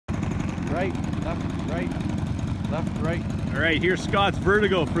right, left, right. All right, here's Scott's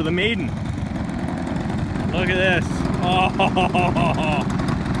Vertigo for the Maiden. Look at this. Oh,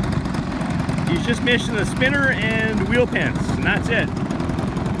 he's just missing the spinner and wheel pins, and that's it.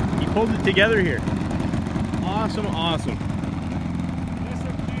 He pulled it together here. Awesome, awesome.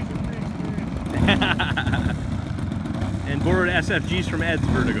 SFGs are pretty experienced. And borrowed SFGs from Ed's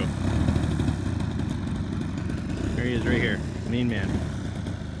Vertigo. There he is right here, main man.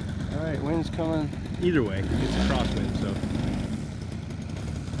 All right, wind's coming. Either way, it's a crosswind, so.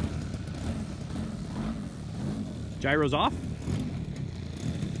 Gyro's off?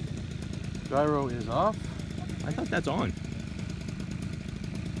 Gyro is off. I thought that's on.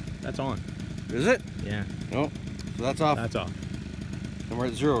 That's on. Is it? Yeah. No, so that's off. That's off. And we're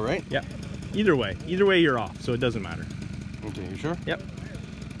at 0, right? Yep. Either way you're off, so it doesn't matter. Okay, you sure? Yep.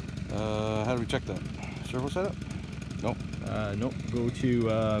 How do we check that? Servo setup? Nope. Nope. Go to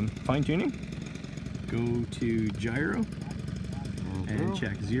fine tuning. Go to gyro and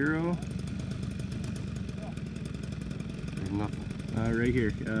check 0. There's nothing. Right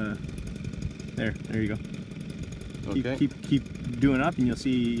here. There you go. Okay. Keep doing up, and you'll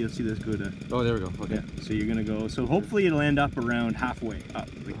see this go to. Oh, there we go. Okay. Yeah, so you're gonna go. So hopefully it'll end up around halfway up,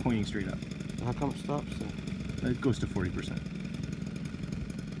 like pointing straight up. How come it stops? It goes to 40%.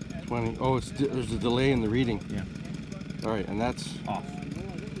 20. Oh, there's a delay in the reading. Yeah. All right, and that's Off.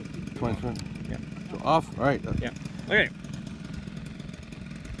 20. Yeah. So off. All right. Yeah. Okay.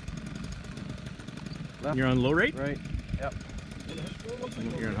 Left. You're on low rate? Right. Yep.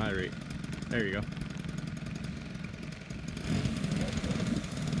 You're on high rate. There you go.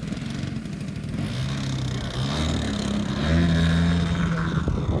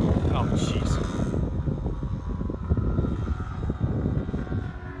 Oh, jeez.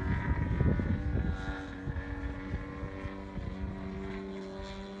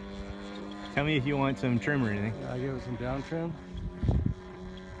 Tell me if you want some trim or anything. I give it some down trim.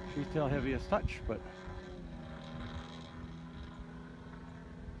 She's tail heavy as touch, but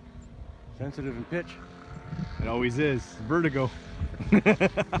sensitive in pitch. It always is. Vertigo.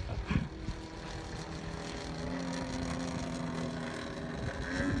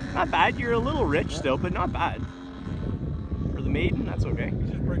 Not bad. You're a little rich still, but not bad. For the Maiden, that's okay.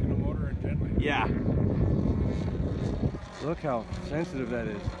 He's just breaking the motor in gently. Yeah. Look how sensitive that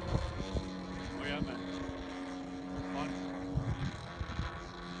is. Oh yeah, man. Fun.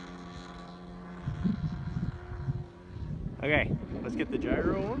 Okay, let's get the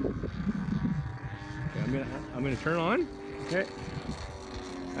gyro on. Okay, I'm gonna turn on. Okay.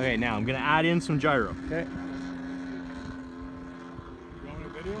 Okay, now I'm gonna add in some gyro. Okay. You want a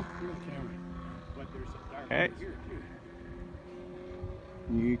video? Here's the camera. But there's some dark Okay. here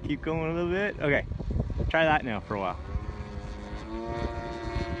too. You keep going a little bit. Okay, try that now for a while.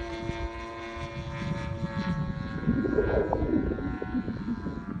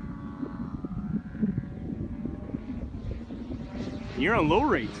 You're on low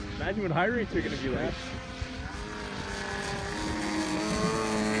rates. Imagine what high rates are gonna be like.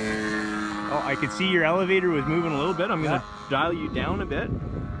 Oh, I could see your elevator was moving a little bit. I'm gonna dial you down a bit.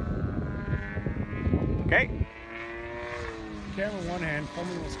 Okay. Camera in one hand,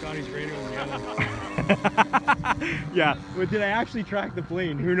 filming with Scotty's radio in the other. Yeah, but did I actually track the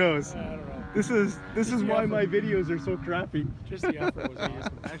plane? Who knows? I don't know. This is why my videos are so crappy. Just the effort was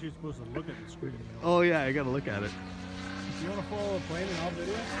actually supposed to look at the screen. You know? Oh yeah, I gotta look at it. You want to follow a plane in all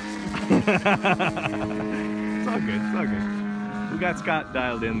videos? It's all good, it's all good. We got Scott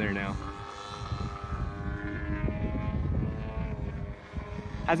dialed in there now.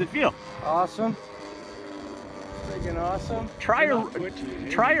 How's it feel? Awesome. Freaking awesome. Try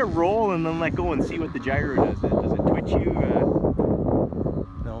a roll and then let go and see what the gyro does. Does it twitch you?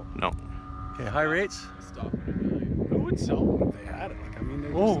 No. No. Okay, high rates. Stop it. Who would sell one if they had it? Like, I mean,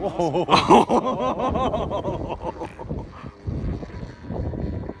 they're just Oh.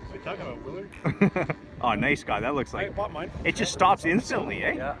 Are you talking about Willard? Oh, nice guy. That looks I like bought mine. it just stops instantly,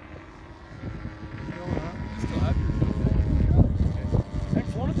 eh? Yeah. Still have yours. I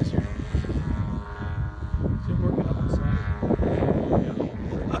flown it this year. Still working up on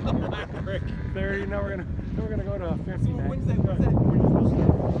Saturday. Frick. 30. Now we're gonna go to 50. When's that?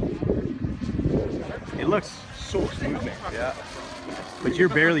 It looks so smooth, man. Yeah. But you're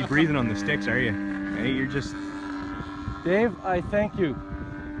barely breathing on the sticks, are you? Hey, you're just. Dave, I thank you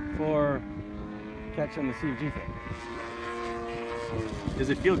for catching the CFG thing. Does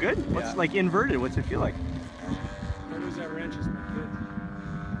it feel good? What's like inverted? What's it feel like? Where was that wrench? Is my kid.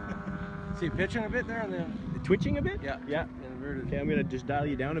 See pitching a bit there and then. Twitching a bit? Yeah. Yeah. Inverted. Okay, I'm gonna just dial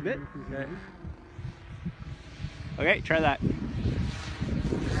you down a bit. Okay. Okay, try that.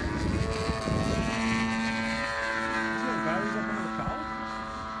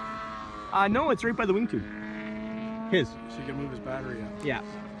 No, it's right by the wing tube. His. So you can move his battery out. Yeah.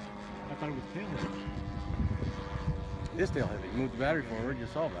 I thought it was tail. It's tail heavy. Move the battery forward, you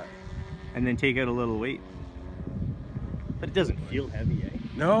solve that. And then take out a little weight. But it doesn't feel heavy, eh?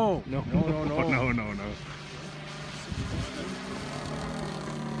 No. No. No, no, no. No, no, no.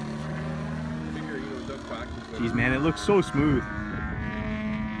 Jeez, man, it looks so smooth.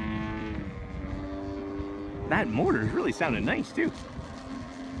 That motor's really sounding nice, too.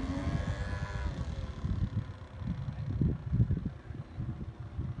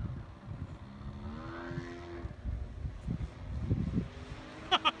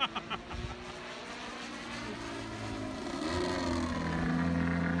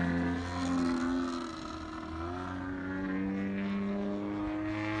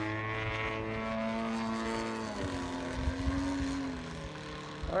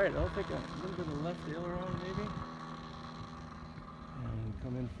 All right, I'll take a little bit of left aileron maybe, and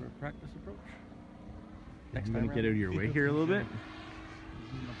come in for a practice approach. Next I'm time gonna get out of your way here a little bit.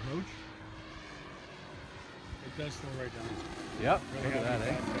 Approach. It does slow right down. Yep, Really look at that,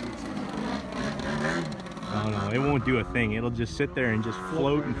 eh? Oh no, it won't do a thing. It'll just sit there and just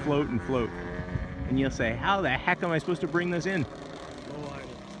float and float and float. And you'll say, how the heck am I supposed to bring this in? Low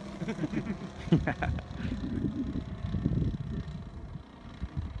idle.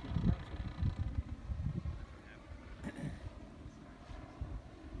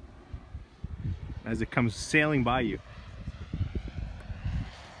 As it comes sailing by you.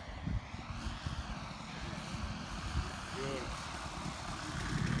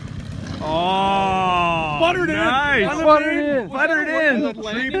 Oh, Buttered in! nice. Buttered in! Buttered in! A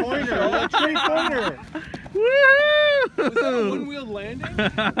three-pointer! A three-pointer! Woo! Was that a one-wheeled landing?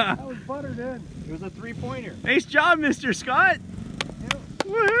 That was buttered in. It was a three-pointer. Nice job, Mr. Scott! Yeah.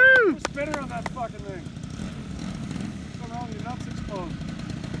 Woohoo! Put a spinner on that fucking thing. What's wrong? Your nuts exposed.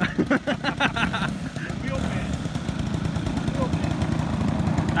 Wheel pan.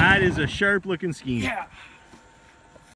 That is a sharp looking scheme. Yeah.